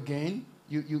 oh, you again,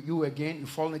 you again, you've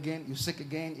fallen again, you're sick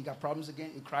again, you got problems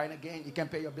again, you're crying again, you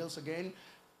can't pay your bills again.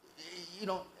 You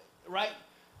know, right?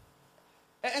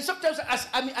 And sometimes,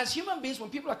 as human beings, when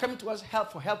people are coming to us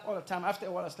for help all the time, after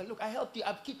a while, I say, look, I helped you,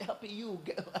 I keep helping you.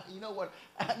 You know what?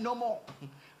 No more,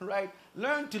 right?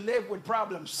 Learn to live with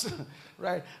problems,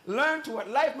 right? Learn to what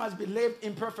life must be lived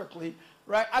imperfectly,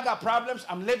 right? I got problems,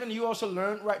 I'm living, you also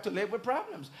learn, right, to live with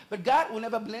problems. But God will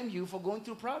never blame you for going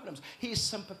through problems. He is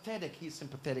sympathetic. He's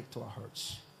sympathetic to our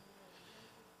hurts.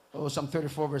 Oh, Psalm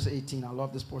 34, verse 18. I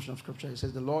love this portion of scripture. It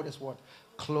says, the Lord is what?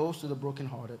 Close to the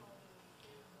brokenhearted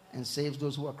and saves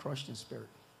those who are crushed in spirit.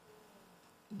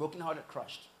 Brokenhearted,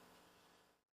 crushed.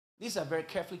 These are very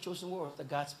carefully chosen words that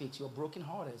God speaks. You're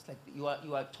brokenhearted. It's like you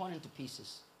are torn into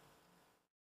pieces.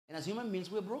 And as human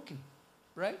beings, we're broken,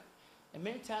 right? And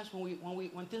many times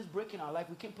when things break in our life,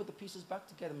 we can't put the pieces back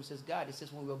together. And it says, God, it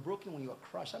says, when we're broken, when you are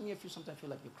crushed. How many of you sometimes feel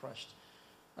like you're crushed?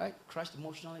 Right? Crushed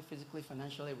emotionally, physically,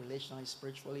 financially, relationally,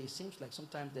 spiritually. It seems like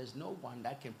sometimes there's no one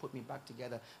that can put me back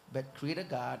together. But Creator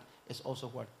God is also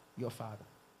what? Your Father.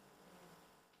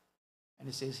 And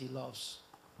it says he loves.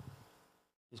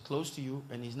 He's close to you,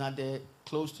 and he's not there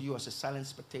close to you as a silent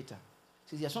spectator.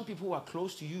 See, there are some people who are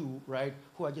close to you, right,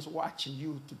 who are just watching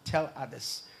you to tell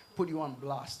others, put you on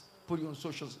blast, put you on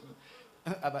socials.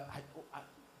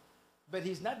 But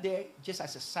he's not there just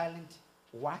as a silent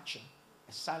watcher,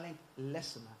 a silent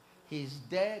listener. He's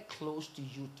there close to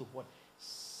you to what?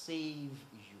 Save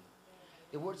you.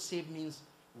 The word save means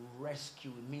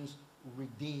rescue. It means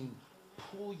redeem.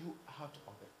 Pull you out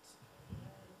of it.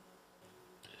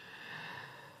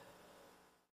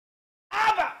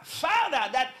 Abba,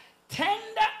 Father, that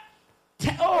tender,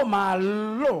 oh my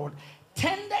Lord,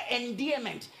 tender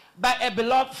endearment by a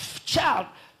beloved child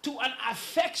to an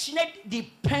affectionate,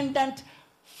 dependent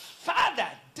father.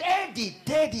 Daddy.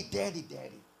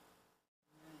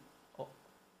 Oh,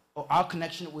 or our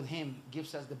connection with him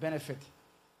gives us the benefit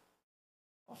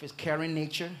of his caring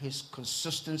nature, his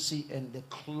consistency, and the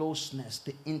closeness,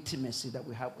 the intimacy that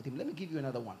we have with him. Let me give you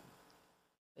another one.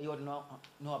 You ought to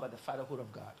know about the fatherhood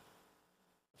of God.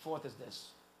 The fourth is this.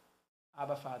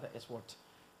 Abba Father is what?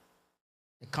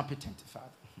 A competent father.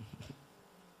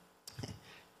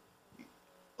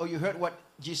 Oh, you heard what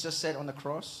Jesus said on the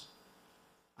cross?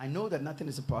 I know that nothing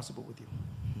is impossible with you.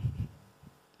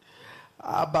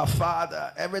 Abba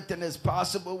Father, everything is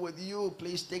possible with you.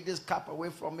 Please take this cup away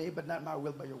from me, but not my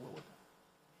will, but your will.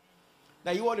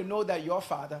 Now you ought to know that your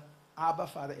Father, Abba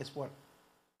Father, is what?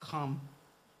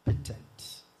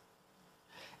 Competent.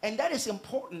 And that is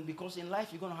important because in life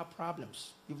you're going to have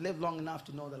problems. You've lived long enough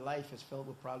to know that life is filled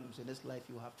with problems. In this life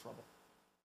you have trouble.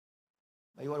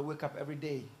 But you ought to wake up every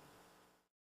day,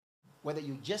 whether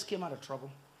you just came out of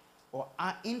trouble or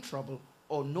are in trouble,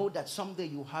 or know that someday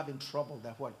you have in trouble,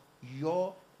 that what?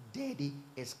 Your daddy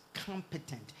is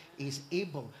competent, is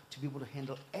able to be able to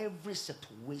handle every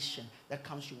situation that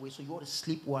comes your way. So you ought to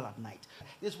sleep well at night.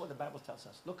 This is what the Bible tells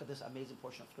us. Look at this amazing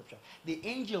portion of scripture. The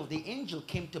angel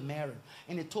came to Mary,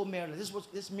 and he told Mary,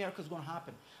 this miracle is going to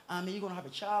happen. You're going to have a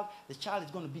child. The child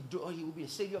is going to be, he will be a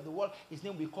savior of the world. His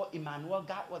name will be called Emmanuel,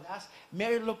 God with us.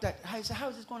 Mary looked at, he said, how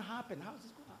is this going to happen? How is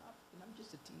this going to happen? I'm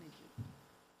just a teenager.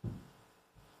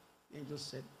 The angel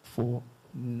said, for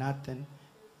nothing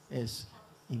is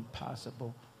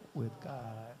impossible with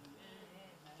God.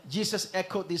 Jesus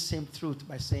echoed this same truth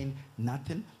by saying,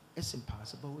 nothing is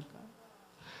impossible with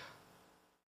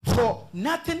God. For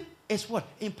nothing is what?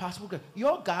 Impossible with God.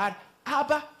 Your God,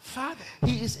 Abba, Father.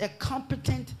 He is a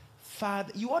competent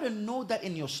Father. You ought to know that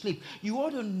in your sleep. You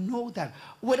ought to know that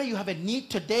whether you have a need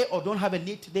today or don't have a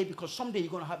need today, because someday you're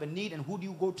going to have a need, and who do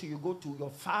you go to? You go to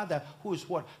your Father, who is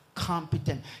what?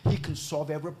 Competent. He can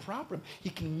solve every problem. He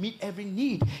can meet every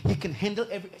need. He can handle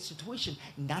every situation.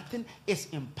 Nothing is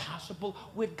impossible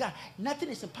with God. Nothing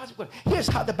is impossible with God. Here's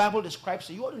how the Bible describes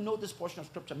it. You ought to know this portion of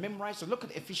scripture. Memorize it. Look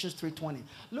at Ephesians 3:20.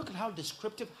 Look at how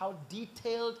descriptive, how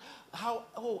detailed, how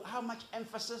much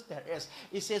emphasis there is.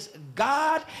 It says,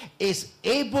 God is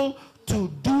able to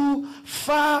do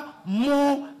far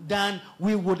more than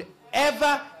we would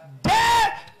ever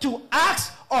dare to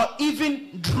ask or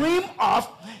even dream of,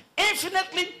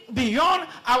 infinitely beyond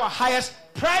our highest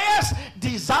prayers,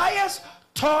 desires,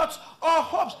 thoughts, or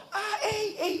hopes.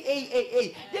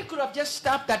 They could have just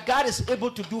stopped that God is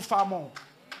able to do far more.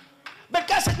 But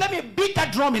God said, let me beat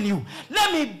that drum in you.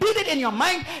 Let me beat it in your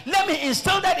mind. Let me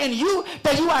instill that in you,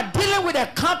 that you are dealing with a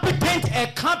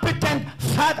competent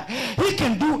Father. He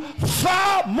can do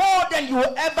far more than you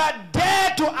will ever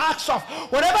dare to ask of.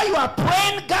 Whatever you are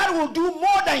praying, God will do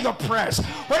more than your prayers.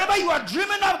 Whatever you are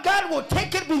dreaming of, God will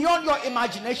take it beyond your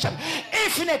imagination.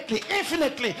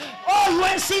 Infinitely. Oh, you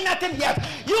ain't seen nothing yet.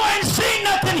 You ain't seen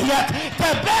nothing yet.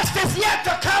 The best is yet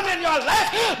to come in your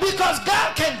life, because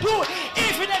God can do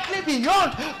infinitely beyond.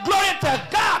 Glory to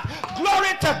God.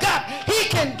 Glory to God. He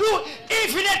can do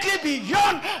infinitely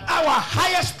beyond our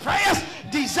highest prayers,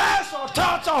 desires, or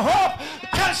thoughts, or hope.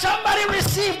 Can somebody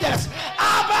receive this?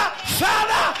 Abba,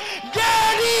 Father,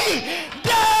 Daddy,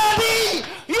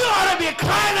 you ought to be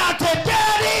crying out to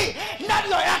Daddy, not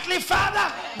your earthly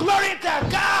father. Glory to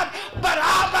God, but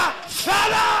Abba,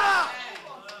 Father.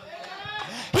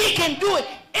 He can do it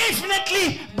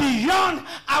infinitely beyond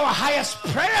our highest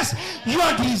prayers,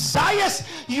 your desires,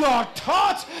 your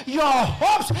thoughts, your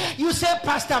hopes. You say,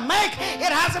 Pastor Mike,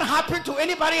 it hasn't happened to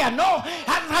anybody I know. It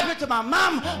hasn't happened to my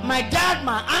mom, my dad,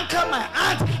 my uncle, my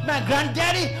aunt, my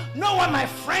granddaddy, no one, my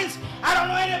friends. I don't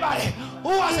know anybody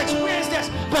who has experienced this.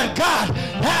 But God,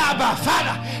 Abba,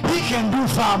 Father, He can do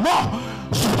far more.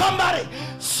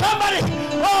 Somebody,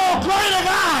 oh, glory to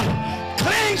God.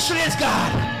 Cling to this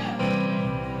God.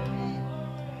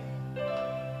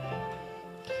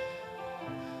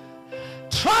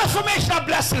 Transformational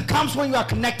blessing comes when you are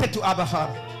connected to Abba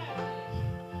Father.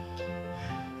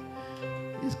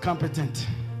 He's competent.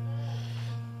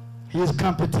 He is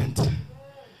competent.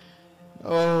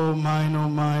 Oh mine, oh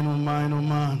mine, oh mine, oh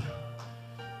mine.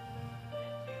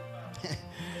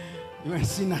 You ain't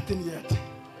seen nothing yet.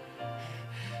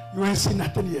 You ain't seen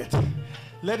nothing yet.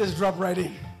 Let us drop right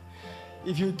in.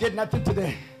 If you get nothing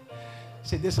today,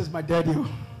 say, this is my daddy.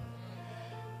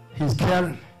 He's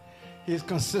caring. He's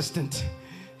consistent.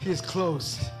 He is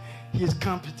close. He is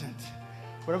competent.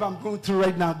 Whatever I'm going through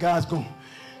right now, God's going,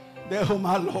 there, oh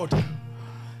my Lord.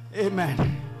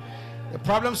 Amen. The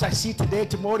problems I see today,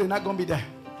 tomorrow, they're not going to be there.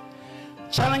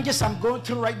 Challenges I'm going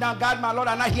through right now, God, my Lord,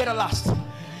 are not here to last.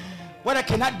 What I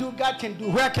cannot do, God can do.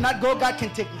 Where I cannot go, God can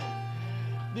take me.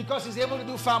 Because He's able to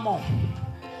do far more.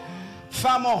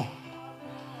 Far more.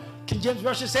 King James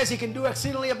Version says he can do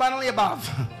exceedingly abundantly above.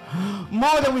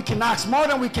 More than we can ask, more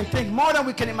than we can think, more than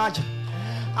we can imagine.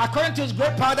 According to his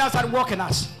great power that's at work in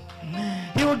us.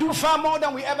 He will do far more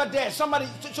than we ever dare. Somebody,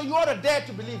 so you ought to dare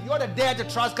to believe. You ought to dare to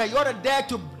trust God. You ought to dare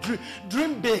to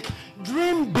dream big.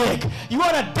 Dream big. You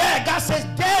ought to dare. God says,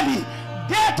 dare me.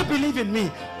 Dare to believe in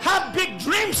me. Have big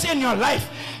dreams in your life.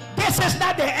 This is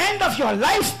not the end of your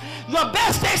life. Your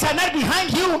best days are not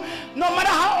behind you. No matter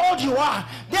how old you are,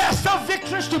 there are still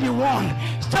victories to be won.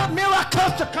 Still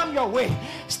miracles to come your way.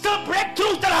 Still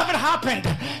breakthroughs that haven't happened.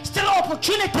 Still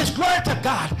opportunities. Glory to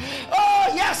God.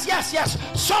 Oh, yes, yes, yes.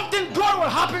 Something good will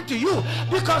happen to you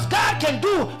because God can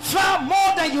do far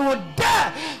more than you would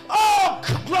dare. Oh,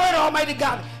 glory to Almighty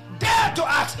God. Dare to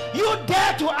ask. You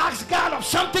dare to ask God of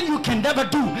something you can never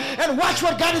do. And watch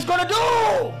what God is going to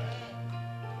do.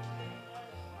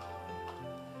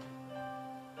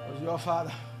 Because your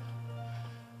Father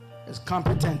is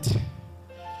competent.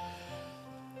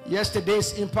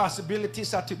 Yesterday's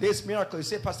impossibilities are today's miracle. You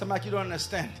say, Pastor Mike, you don't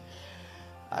understand.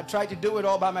 I tried to do it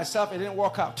all by myself. It didn't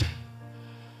work out.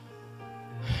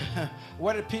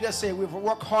 What did Peter say? We've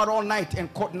worked hard all night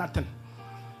and caught nothing.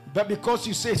 But because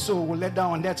you say so, we'll let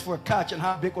down. And that's for a catch. And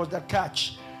how big was that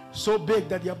catch? So big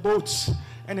that their boats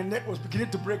and the net was beginning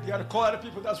to break. They had to call other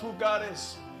people. That's who God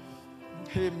is.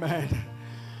 Amen.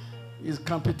 He's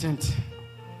competent.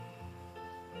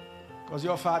 Because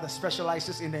your Father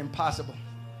specializes in the impossible.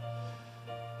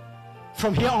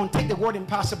 From here on, take the word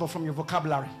impossible from your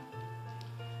vocabulary.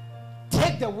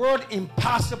 Take the word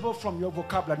impossible from your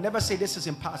vocabulary. Never say this is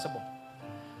impossible.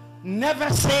 Never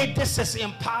say this is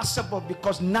impossible,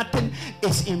 because nothing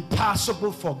is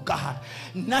impossible for God.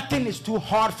 Nothing is too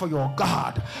hard for your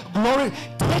God. Glory,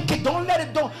 take it. Don't let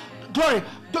it go. Glory,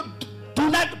 do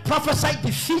not prophesy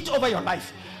defeat over your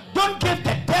life. Don't give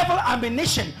the devil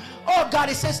ammunition. Oh God,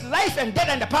 it says life and death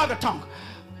and the power of the tongue.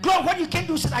 God, what you can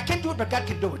do is, I can't do it, but God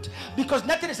can do it. Because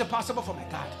nothing is impossible for my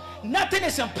God. Nothing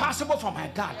is impossible for my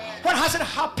God. What hasn't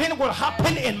happened will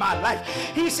happen in my life.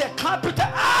 He said, computer,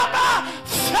 Abba,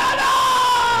 Father.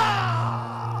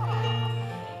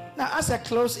 Now, as I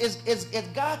close, is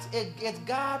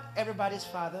God everybody's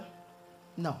Father?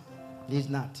 No, He's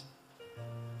not.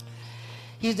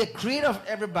 He's the creator of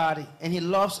everybody, and He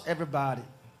loves everybody.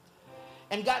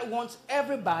 And God wants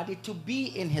everybody to be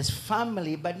in His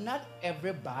family, but not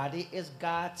everybody is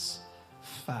God's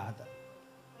Father.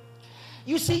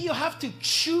 You see, you have to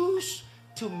choose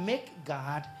to make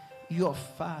God your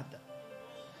Father.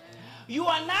 You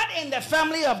are not in the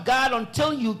family of God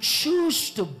until you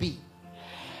choose to be.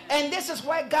 And this is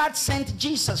why God sent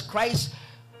Jesus Christ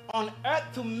on earth,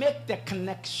 to make the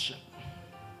connection.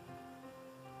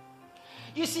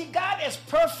 You see, God is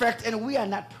perfect and we are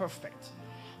not perfect.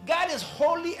 God is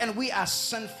holy and we are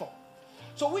sinful.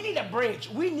 So we need a bridge.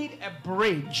 We need a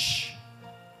bridge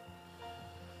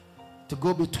to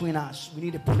go between us. We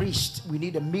need a priest. We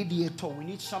need a mediator. We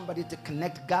need somebody to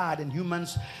connect God and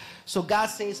humans. So God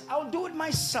says, I'll do it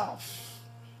myself.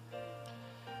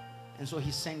 And so He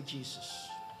sent Jesus.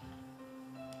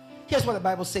 Here's what the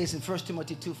Bible says in 1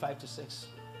 Timothy 2, 5-6.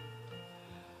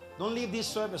 Don't leave this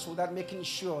service without making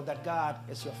sure that God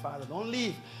is your Father. Don't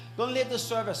leave this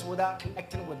service without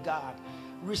connecting with God.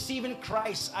 Receiving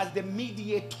Christ as the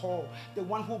mediator, the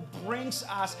one who brings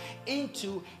us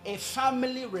into a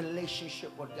family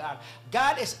relationship with God.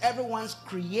 God is everyone's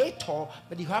creator,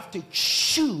 but you have to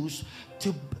choose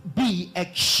to be a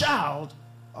child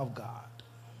of God.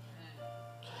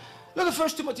 Look at 1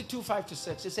 Timothy 2,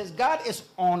 5-6. It says, God is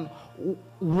on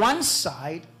one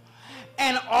side,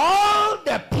 and all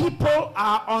the people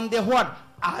are on the what?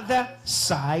 Other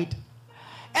side.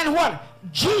 And what?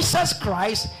 Jesus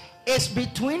Christ is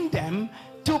between them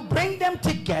to bring them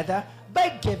together by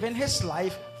giving His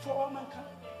life for all mankind.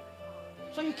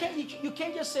 So you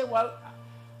can't just say, well,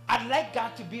 I'd like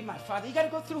God to be my Father. You got to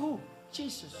go through who?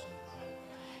 Jesus.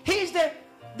 He's the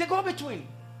go-between,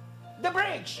 the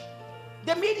bridge,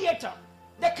 the mediator,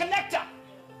 the connector.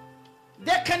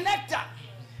 The connector.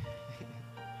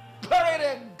 Glory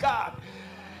to God.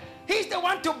 He's the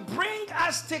one to bring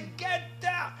us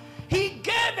together. He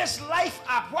gave His life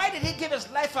up. Why did He give His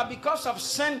life up? Because of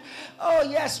sin. Oh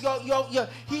yes,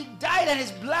 He died, and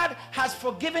His blood has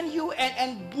forgiven you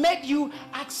and made you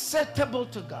acceptable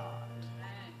to God.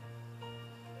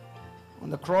 On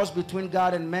the cross between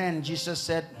God and man, Jesus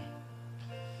said,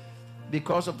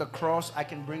 because of the cross, I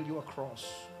can bring you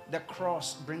across. The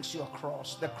cross brings you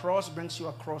across. The cross brings you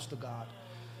across to God.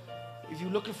 If you're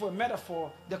looking for a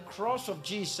metaphor, the cross of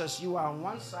Jesus, you are on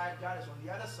one side, God is on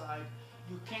the other side.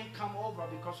 You can't come over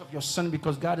because of your sin,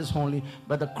 because God is holy.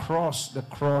 But the cross,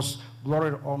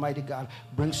 glory to Almighty God,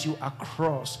 brings you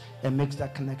across and makes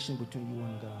that connection between you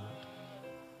and God.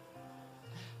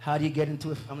 How do you get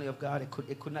into a family of God? It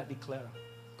could not be clearer.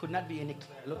 Could not be any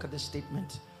clearer. Look at this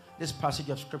statement. This passage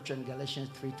of scripture in Galatians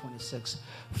 3:26.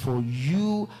 For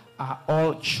you are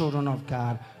all children of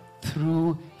God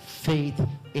through faith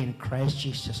in Christ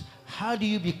Jesus. How do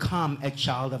you become a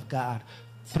child of God?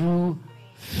 Through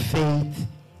faith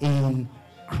in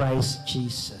Christ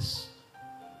Jesus.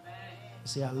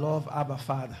 See, I love Abba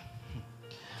Father.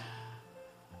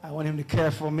 I want him to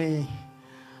care for me.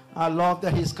 I love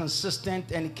that he's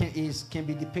consistent and can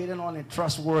be depended on and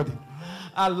trustworthy.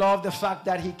 I love the fact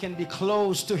that he can be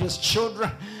close to his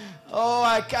children. Oh,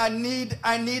 I need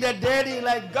a daddy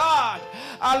like God.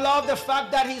 I love the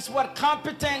fact that he's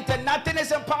competent and nothing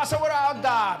is impossible without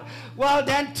God. Well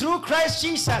then, through Christ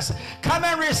Jesus, come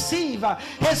and receive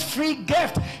his free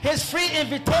gift, his free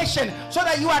invitation, so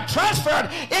that you are transferred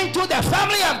into the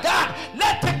family of God.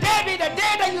 Let today be the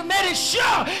day that you made it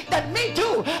sure that me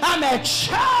too, I'm a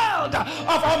child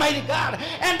of Almighty God.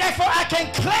 And therefore I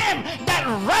can claim that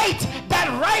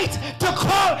right to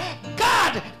call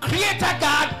God, Creator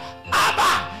God,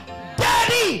 Abba,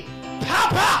 Daddy,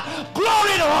 Papa,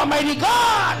 glory to Almighty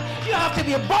God. You have to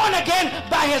be born again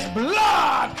by his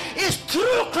blood. It's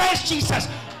through Christ Jesus.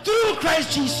 Through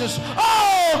Christ Jesus.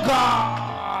 Oh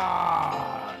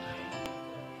God.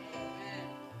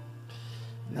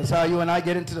 That's how you and I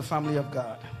get into the family of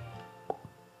God.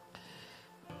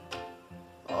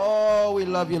 Oh, we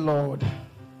love you, Lord.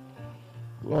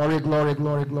 Glory, glory,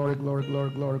 glory, glory, glory, glory,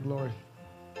 glory, glory.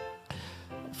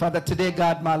 Father, today,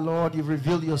 God, my Lord, you've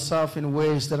revealed yourself in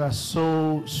ways that are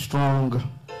so strong,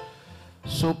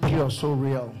 so pure, so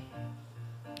real.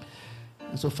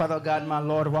 And so, Father God, my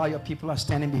Lord, while your people are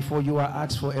standing before you, I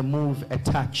ask for a move, a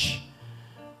touch.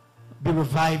 Be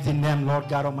revived in them, Lord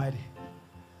God Almighty.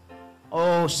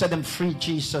 Oh, set them free,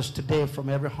 Jesus, today from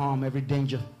every harm, every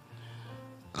danger.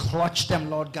 Clutch them,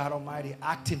 Lord God Almighty.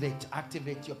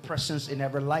 Activate your presence in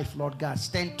every life, Lord God.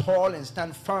 Stand tall and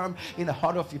stand firm in the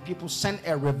heart of your people. Send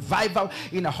a revival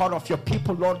in the heart of your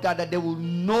people, Lord God, that they will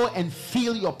know and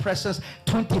feel your presence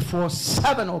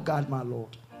 24/7, oh God, my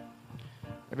Lord.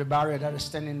 Every barrier that is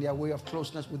standing in their way of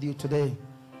closeness with you today,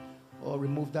 oh,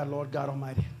 remove that, Lord God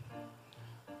Almighty.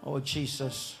 Oh,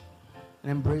 Jesus.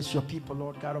 And embrace your people,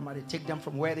 Lord God Almighty. Take them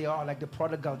from where they are, like the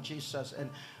prodigal, Jesus, and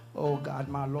oh God,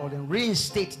 my Lord, and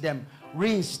reinstate them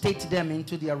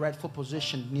into their rightful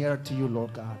position nearer to you,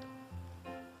 Lord God.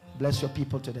 Bless your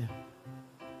people today.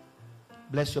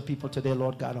 Bless your people today,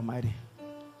 Lord God Almighty.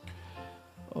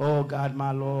 Oh God,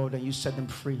 my Lord, and you set them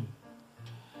free.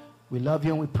 We love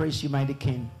you and we praise you, mighty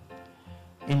King.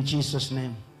 In Jesus'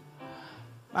 name.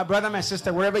 My brother, my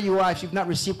sister, wherever you are, if you've not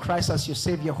received Christ as your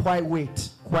Savior, why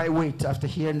wait? Why wait after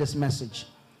hearing this message?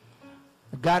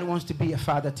 God wants to be a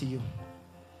father to you.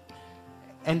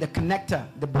 And the connector,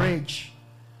 the bridge,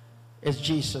 is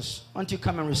Jesus. Once you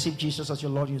come and receive Jesus as your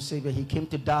Lord and your Savior, he came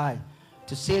to die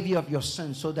to save you of your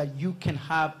sins so that you can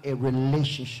have a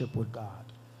relationship with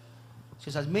God. It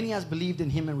says, as many as believed in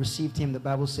him and received him, the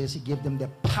Bible says he gave them the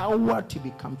power to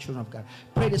become children of God.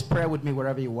 Pray this prayer with me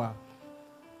wherever you are.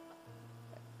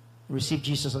 Receive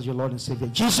Jesus as your Lord and Savior.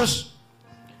 Jesus,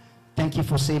 thank you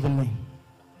for saving me.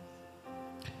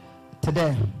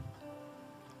 Today,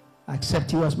 I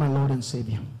accept you as my Lord and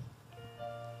Savior.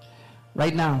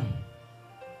 Right now,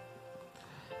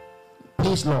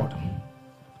 please, Lord,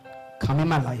 come in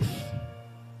my life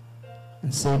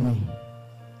and save me.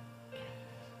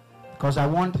 Because I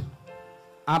want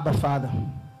Abba Father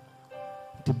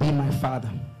to be my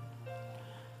Father.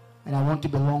 And I want to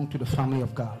belong to the family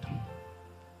of God.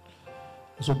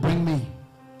 So bring me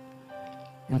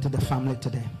into the family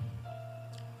today.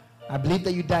 I believe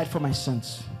that you died for my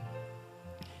sins.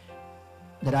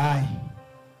 That I,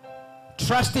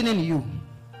 trusting in you,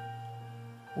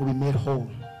 will be made whole.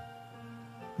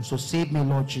 And so save me,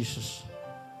 Lord Jesus.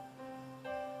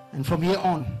 And from here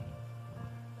on,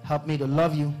 help me to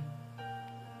love you,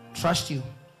 trust you,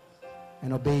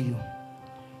 and obey you.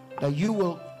 That you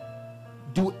will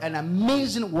do an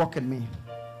amazing work in me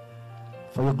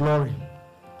for your glory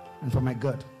and for my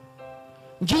good.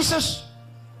 Jesus,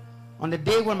 on the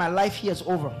day when my life here is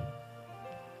over,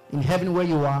 in heaven where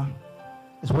you are,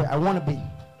 is where I want to be.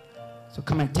 So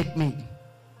come and take me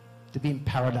to be in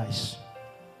paradise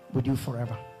with you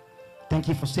forever. Thank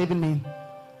you for saving me.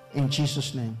 In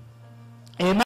Jesus' name. Amen.